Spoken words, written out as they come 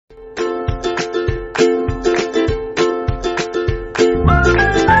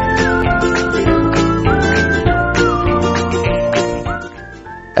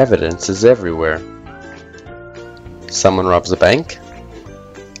Evidence is everywhere. Someone robs a bank?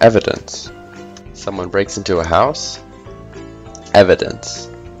 Evidence. Someone breaks into a house? Evidence.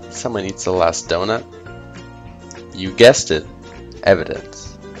 Someone eats the last donut? You guessed it,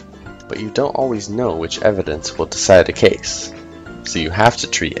 evidence. But you don't always know which evidence will decide a case, so you have to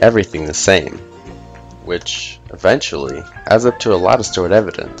treat everything the same, which, eventually, adds up to a lot of stored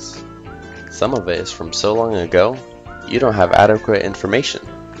evidence. Some of it is from so long ago, you don't have adequate information,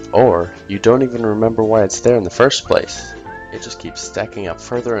 or you don't even remember why it's there in the first place. It just keeps stacking up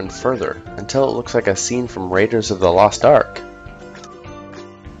further and further until it looks like a scene from Raiders of the Lost Ark.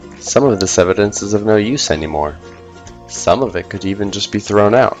 Some of this evidence is of no use anymore. Some of it could even just be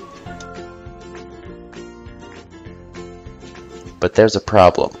thrown out. But there's a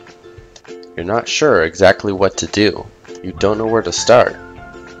problem. You're not sure exactly what to do. You don't know where to start.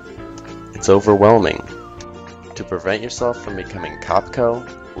 It's overwhelming. To prevent yourself from becoming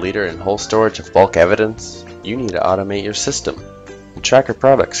Copco, leader in whole storage of bulk evidence, you need to automate your system, and Tracker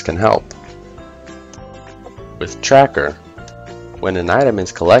products can help. With Tracker, when an item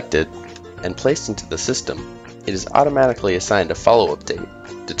is collected and placed into the system, it is automatically assigned a follow-up date,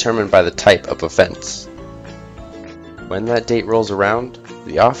 determined by the type of offense. When that date rolls around,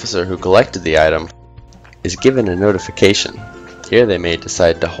 the officer who collected the item is given a notification. Here they may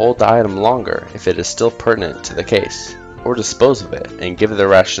decide to hold the item longer if it is still pertinent to the case, or dispose of it and give the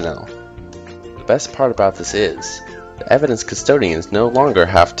rationale. The best part about this is, the evidence custodians no longer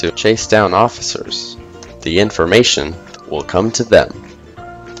have to chase down officers. The information will come to them.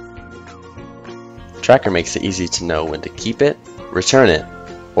 Tracker makes it easy to know when to keep it, return it,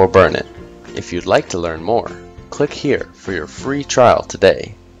 or burn it. If you'd like to learn more, click here for your free trial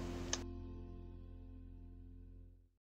today.